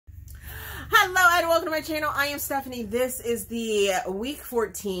Hello and welcome to my channel. I am Stephanie. This is the week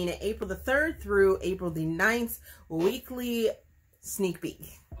 14, April the 3rd through April the 9th weekly sneak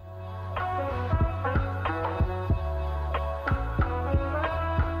peek.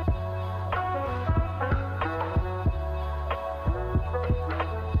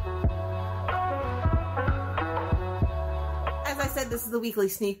 As I said, this is the weekly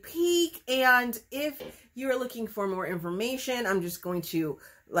sneak peek, and if you're looking for more information, I'm just going to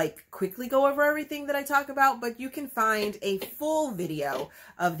quickly go over everything that I talk about, but you can find a full video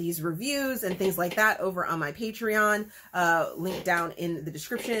of these reviews and things like that over on my Patreon, link down in the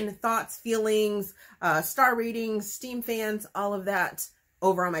description. Thoughts, feelings, star ratings, Steam fans, all of that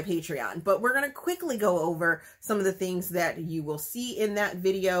over on my Patreon. But we're going to quickly go over some of the things that you will see in that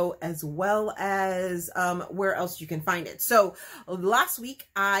video, as well as where else you can find it. So last week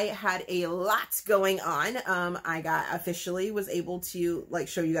I had a lot going on. I officially was able to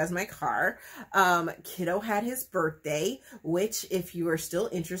show you guys my car. Kiddo had his birthday, which if you are still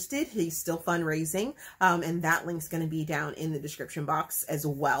interested, he's still fundraising. And that link's going to be down in the description box as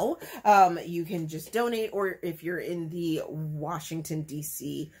well. You can just donate, or if you're in the Washington, D.C.,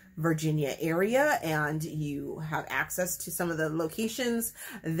 Virginia area and you have access to some of the locations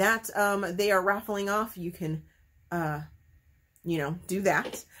that they are raffling off, you can do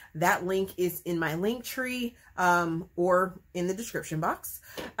that. That link is in my link tree or in the description box.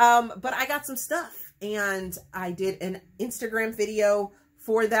 But I got some stuff, and I did an Instagram video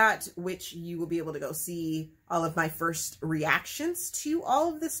for that, which you will be able to go see all of my first reactions to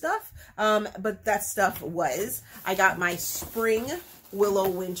all of this stuff. But that stuff was, I got my spring Willow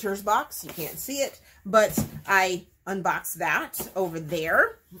Winters box. You can't see it, but I unboxed that over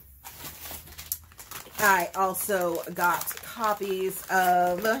there. I also got copies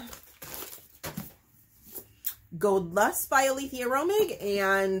of Gold Lust by Aleatha Romig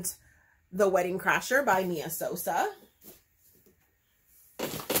and The Wedding Crasher by Sosa.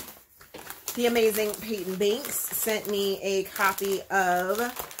 The amazing Peyton Banks sent me a copy of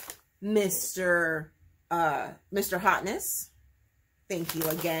Mr. Hotness. Thank you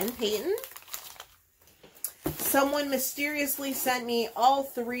again, Peyton. Someone mysteriously sent me all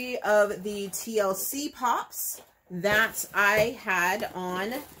 3 of the TLC pops that I had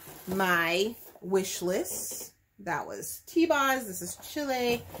on my wish list. That was T-Boz, this is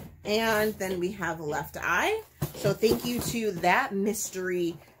Chile, and then we have Left Eye. So thank you to that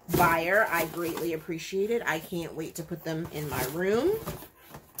mystery buyer. I greatly appreciate it. I can't wait to put them in my room.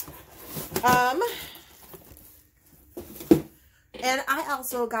 And I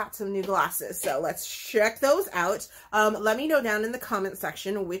also got some new glasses, so let's check those out. Let me know down in the comment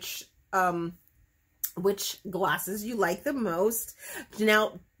section which glasses you like the most.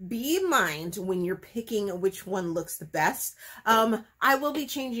 Now, be in mind when you're picking which one looks the best. I will be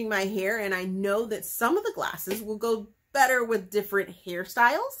changing my hair, and I know that some of the glasses will go better with different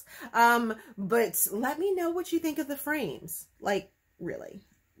hairstyles. But let me know what you think of the frames. Really,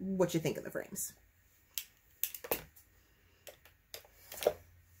 what you think of the frames.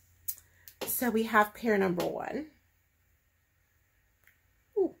 So we have pair number 1.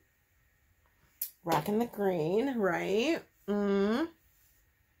 Ooh. Rocking the green, right? How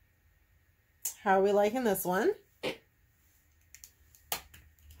are we liking this one?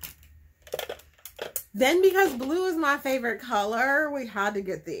 Then, because blue is my favorite color, we had to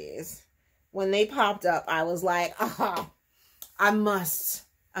get these. When they popped up, I was like, I must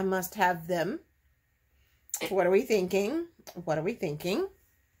have them. What are we thinking? What are we thinking?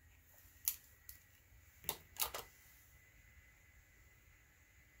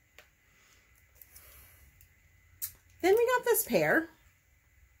 Then we got this pair.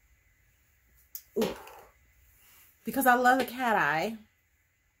 Ooh. Because I love a cat eye.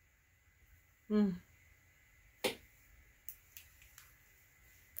 And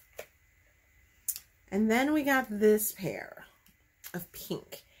then we got this pair of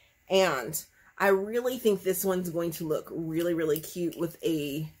pink. And I really think this one's going to look really, really cute with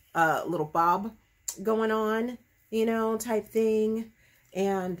a little bob going on, type thing.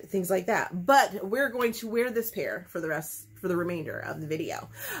 And things like that. But we're going to wear this pair for the remainder of the video.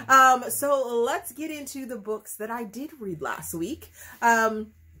 So let's get into the books that I did read last week. I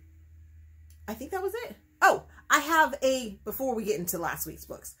think that was it. Oh, I have before we get into last week's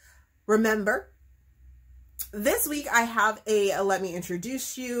books, remember, this week I have Let Me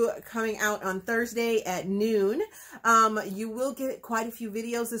Introduce You coming out on Thursday at noon. You will get quite a few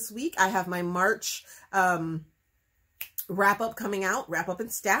videos this week. I have my March, wrap up coming out, wrap up and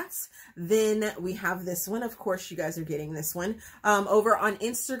stats. Then we have this one. Of course, you guys are getting this one. Over on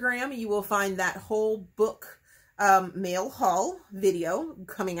Instagram, you will find that whole book mail haul video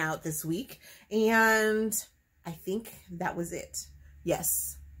coming out this week. And I think that was it.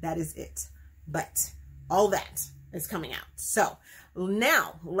 Yes, that is it. But all that is coming out. So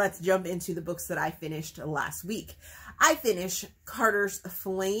now let's jump into the books that I finished last week. I finished Carter's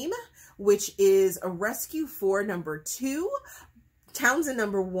Flame, which is a rescue for #2. Townsend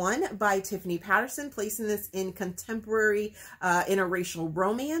 #1 by Tiffany Patterson, placing this in contemporary interracial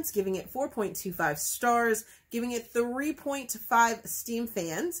romance, giving it 4.25 stars, giving it 3.5 Steam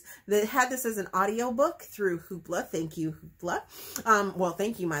fans. That had this as an audiobook through Hoopla. Thank you, Hoopla. Well,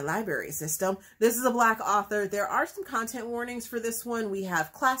 thank you, my library system. This is a Black author. There are some content warnings for this one. We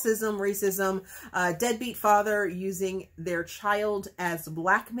have classism, racism, deadbeat father using their child as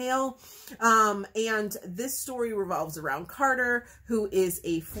blackmail. And this story revolves around Carter, who is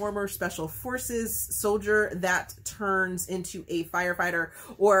a former Special Forces soldier that turns into a firefighter,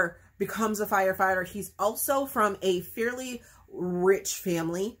 or becomes a firefighter. He's also from a fairly rich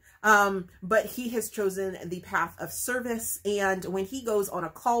family, but he has chosen the path of service. And when he goes on a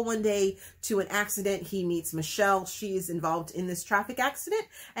call one day to an accident, he meets Michelle. She's involved in this traffic accident,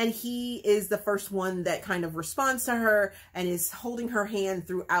 and he is the first one that kind of responds to her and is holding her hand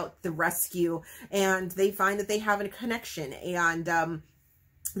throughout the rescue. And they find that they have a connection, and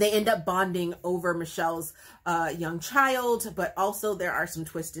they end up bonding over Michelle's young child, but also there are some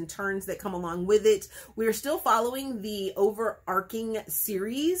twists and turns that come along with it. We're still following the overarching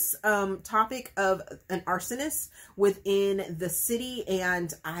series topic of an arsonist within the city,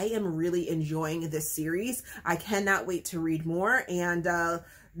 and I am really enjoying this series. I cannot wait to read more. And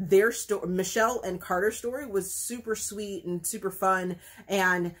their story, Michelle and Carter's story, was super sweet and super fun,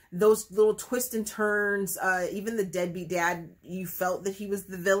 and those little twists and turns, even the deadbeat dad, you felt that he was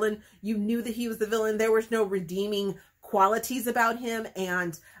the villain. You knew that he was the villain. There was no redeeming qualities about him,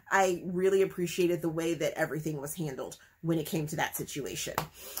 and I really appreciated the way that everything was handled when it came to that situation.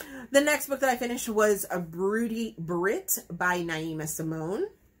 The next book that I finished was Broody, Brit by Naima Simone,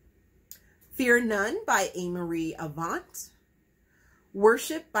 Fear None by Amarie Avant,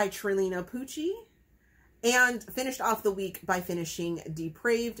 Worship by Trilina Pucci, and finished off the week by finishing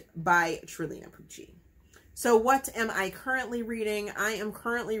Depraved by Trilina Pucci. So what am I currently reading? I am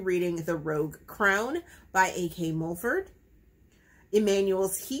currently reading The Rogue Crown by A.K. Mulford,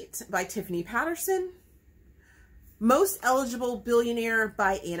 Emanuel's Heat by Tiffany Patterson, Most Eligible Billionaire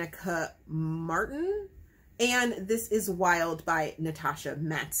by Annika Martin, and This is Wild by Natasha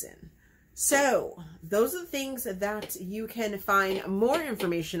Madison. So those are the things that you can find more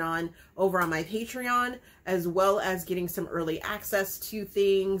information on over on my Patreon, as well as getting some early access to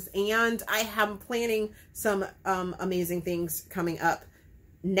things. And I am planning some amazing things coming up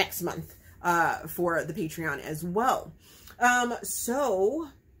next month for the Patreon as well. So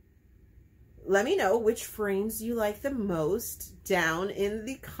let me know which frames you like the most down in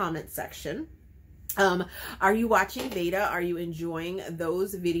the comment section. Are you watching Veda? Are you enjoying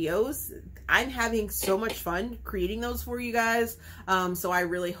those videos? I'm having so much fun creating those for you guys. So I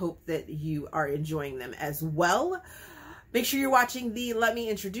really hope that you are enjoying them as well. Make sure you're watching the Let Me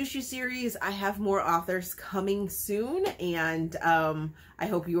Introduce You series. I have more authors coming soon, and I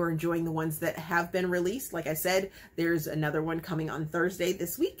hope you are enjoying the ones that have been released. Like I said, there's another one coming on Thursday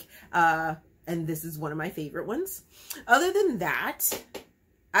this week, and this is one of my favorite ones. Other than that,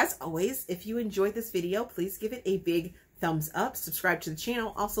 as always, if you enjoyed this video, please give it a big thumbs up, subscribe to the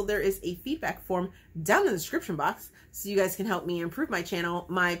channel. Also, there is a feedback form down in the description box so you guys can help me improve my channel.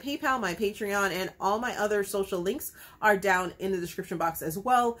 My PayPal, my Patreon, and all my other social links are down in the description box as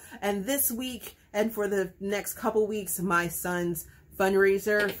well. And this week, and for the next couple weeks, my son's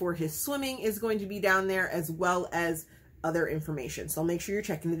fundraiser for his swimming is going to be down there, as well as other information. So make sure you're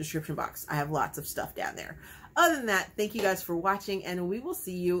checking the description box. I have lots of stuff down there. Other than that, thank you guys for watching, and we will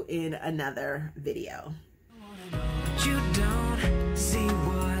see you in another video. You don't see